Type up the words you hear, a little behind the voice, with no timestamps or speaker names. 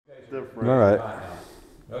different. All right.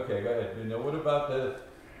 Okay, go ahead. You know, what about the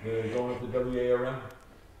going with the WARM?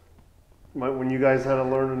 When you guys had to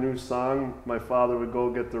learn a new song, my father would go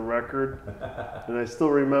get the record, and I still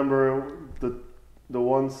remember the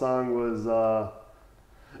one song was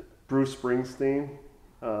Bruce Springsteen,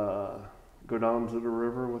 "Go Down to the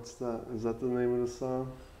River." What's that? Is that the name of the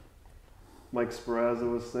song? Mike Speranza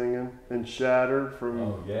was singing, and "Shattered"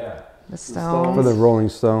 from The Stones. For the Rolling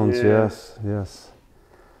Stones, Yeah. yes.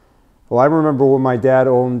 Well, I remember when my dad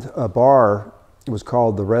owned a bar. It was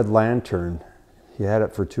called the Red Lantern. He had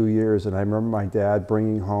it for 2 years, and I remember my dad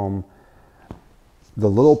bringing home the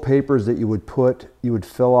little papers that you would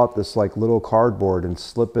fill out this like little cardboard and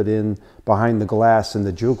slip it in behind the glass in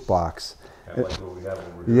the jukebox. Kind of like what we have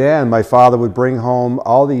over here. Yeah, and my father would bring home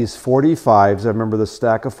all these 45s. I remember the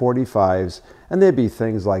stack of 45s, and they'd be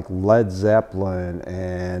things like Led Zeppelin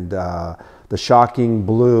and the Shocking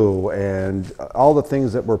Blue and all the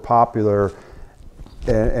things that were popular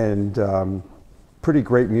and pretty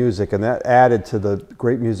great music, and that added to the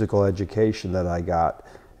great musical education that I got.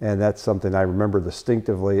 And that's something I remember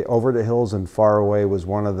distinctively. Over the Hills and Far Away was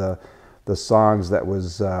one of the songs that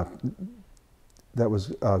was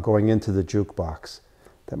going into the jukebox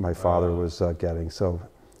that my father was getting. So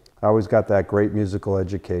I always got that great musical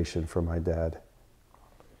education from my dad.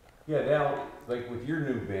 Yeah, now, like with your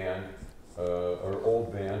new band, or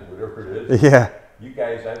old band, whatever it is. Yeah. You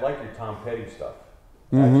guys, I like your Tom Petty stuff.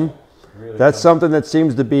 Mm-hmm. Really That's something that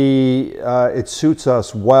seems to be, it suits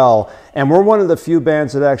us well. And we're one of the few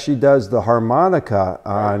bands that actually does the harmonica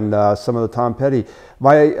on some of the Tom Petty.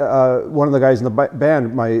 One of the guys in the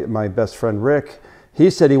band, my best friend Rick, he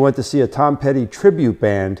said he went to see a Tom Petty tribute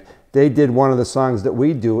band. They did one of the songs that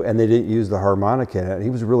we do, and they didn't use the harmonica in it. He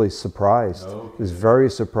was really surprised. Okay. He was very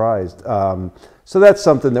surprised. So that's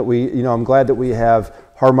something that I'm glad that we have.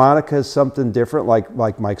 Harmonica is something different,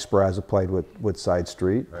 like Mike Speranza played with Side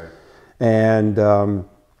Street. Right. And,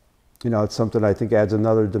 it's something I think adds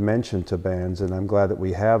another dimension to bands, and I'm glad that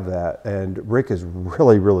we have that. And Rick is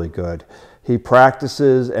really, really good. He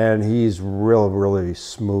practices, and he's really, really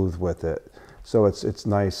smooth with it. So it's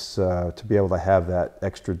nice to be able to have that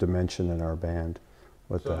extra dimension in our band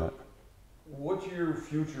with that. What's your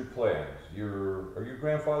future plans? Are you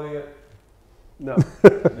grandfather yet? No.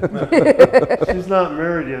 She's not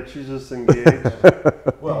married yet. She's just engaged.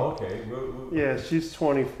 Well, okay. Yeah, she's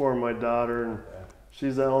 24, my daughter, and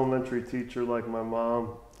she's an elementary teacher like my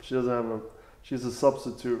mom. She doesn't have she's a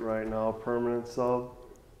substitute right now, a permanent sub.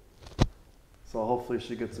 So hopefully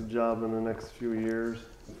she gets a job in the next few years.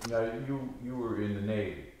 Now, you were in the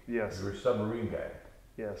Navy. Yes. You were a submarine guy.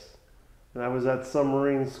 Yes. And I was at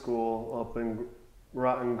submarine school up in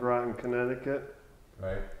Groton, Connecticut.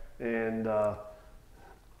 Right. And,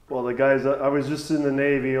 the guys, I was just in the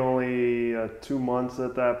Navy only 2 months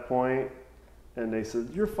at that point, and they said,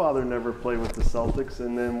 "Your father never played with the Celtics."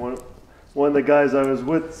 And then one of the guys I was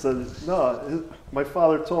with said, "No, my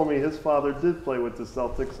father told me his father did play with the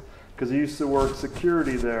Celtics because he used to work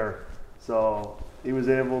security there." So he was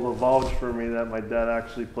able to vouch for me that my dad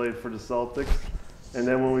actually played for the Celtics. And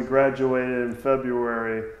then when we graduated in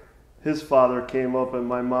February, his father came up and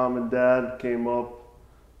my mom and dad came up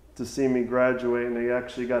to see me graduate, and they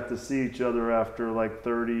actually got to see each other after like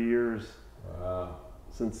 30 years. Wow.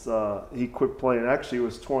 Since he quit playing. Actually, it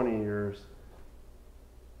was 20 years.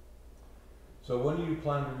 So when do you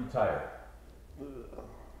plan to retire?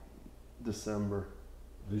 December.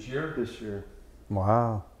 This year? This year.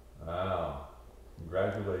 Wow. Wow.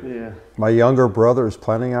 Congratulations. Yeah. My younger brother is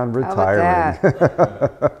planning on retiring.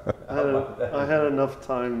 I had enough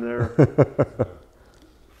time there.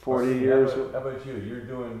 40 years. How about you? You're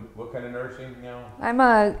doing what kind of nursing now? I'm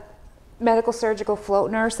a medical surgical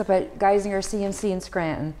float nurse up at Geisinger CMC in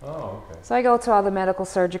Scranton. Oh, okay. So I go to all the medical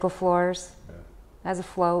surgical floors as a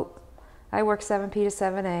float. I work 7P to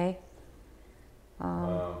 7A.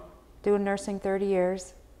 Doing nursing 30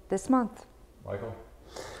 years this month. Michael?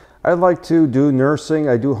 I'd like to do nursing.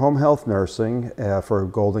 I do home health nursing for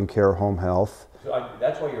Golden Care Home Health. So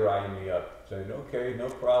that's why you're eyeing me up, saying, okay, no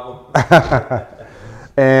problem.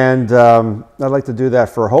 And I'd like to do that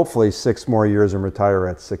for hopefully 6 more years and retire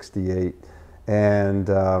at 68. And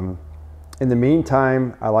in the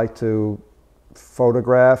meantime, I like to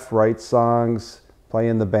photograph, write songs, play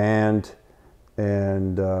in the band,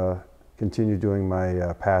 and continue doing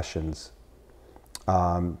my passions.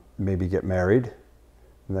 Maybe get married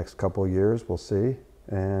the next couple of years, we'll see.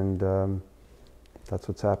 And that's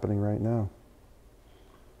what's happening right now.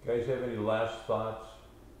 Guys, have any last thoughts,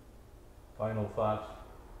 final thoughts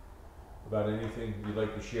about anything you'd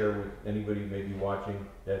like to share with anybody maybe watching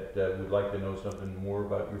that would like to know something more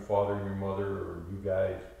about your father and your mother or you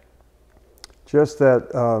guys? Just that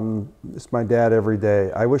it's my dad every day.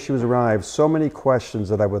 I wish he was around. I have so many questions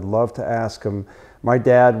that I would love to ask him. My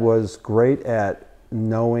dad was great at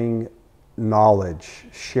knowing knowledge,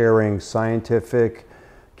 sharing scientific,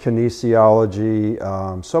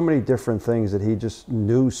 kinesiology, so many different things that he just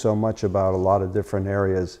knew so much about a lot of different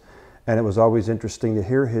areas. And it was always interesting to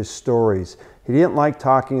hear his stories. He didn't like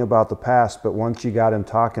talking about the past, but once you got him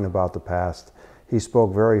talking about the past, he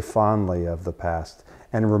spoke very fondly of the past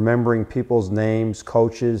and remembering people's names,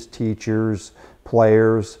 coaches, teachers,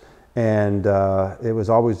 players, and it was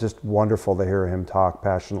always just wonderful to hear him talk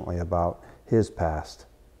passionately about his past.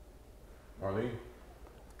 Marlene?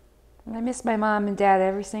 I miss my mom and dad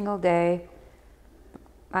every single day.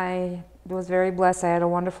 I was very blessed. I had a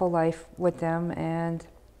wonderful life with them, and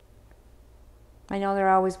I know they're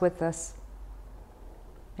always with us.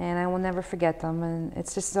 And I will never forget them. And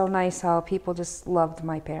it's just so nice how people just loved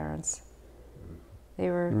my parents. They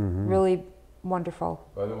were really wonderful.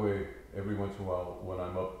 By the way, every once in a while when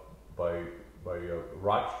I'm up by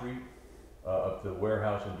Rock Street, up the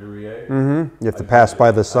warehouse in Duryea, You have to pass by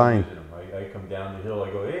the sign. I come down the hill, I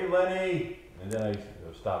go, "Hey, Lenny!" And then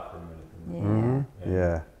I stop for a minute. Yeah.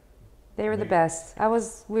 Yeah. They were the best.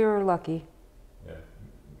 We were lucky. Yeah,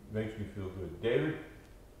 makes me feel good. David,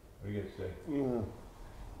 what do you got to say? Yeah.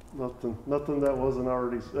 Nothing that wasn't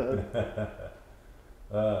already said.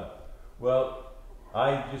 Well,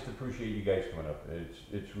 I just appreciate you guys coming up.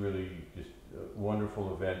 It's really just a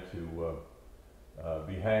wonderful event to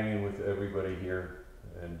be hanging with everybody here,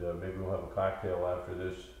 and maybe we'll have a cocktail after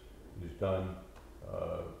this is done.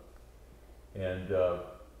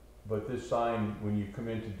 But this sign, when you come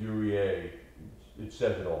into Duryea, it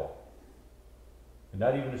says it all. And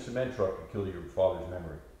not even a cement truck could kill your father's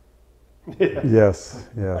memory. Yes,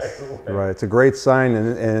 yes, right. It's a great sign,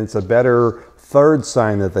 and it's a better third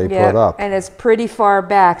sign that they put up. And it's pretty far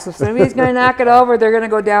back, so if somebody's going to knock it over, they're going to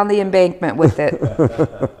go down the embankment with it.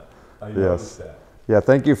 I noticed that. Yeah,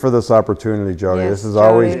 thank you for this opportunity, Jody. Yes, this is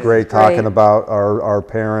always Jody, great it's talking great. about our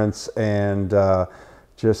parents and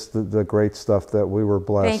just the great stuff that we were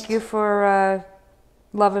blessed. Thank you for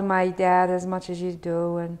loving my dad as much as you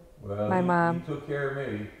do, and my mom. He took care of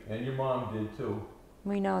me, and your mom did too.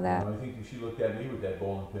 We know that. I think she looked at me with that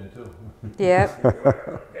bowling pin too. Yep.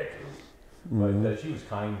 But she was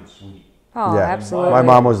kind and sweet. Oh, Yeah. absolutely. My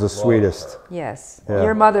mom was the sweetest. Yes. Yeah.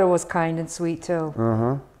 Your mother was kind and sweet too.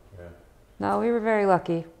 Yeah. No, we were very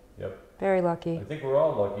lucky. Yep. Very lucky. I think we're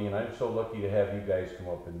all lucky, and I'm so lucky to have you guys come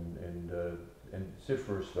up and sit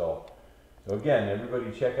for a spell. So again,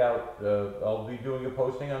 everybody check out. I'll be doing a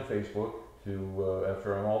posting on Facebook to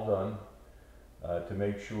after I'm all done to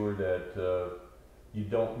make sure that you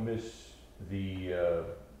don't miss the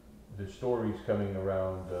stories coming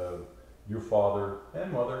around your father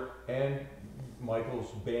and mother and Michael's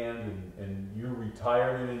band and your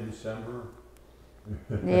retirement in December.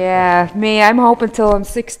 Yeah, me, I'm hoping till I'm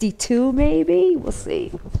 62 maybe. We'll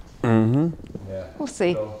see. Mm-hmm. Yeah. We'll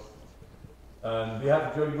see. So, on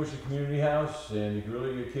behalf of Jody Bush's Community House and the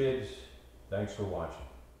Guarilia kids, thanks for watching.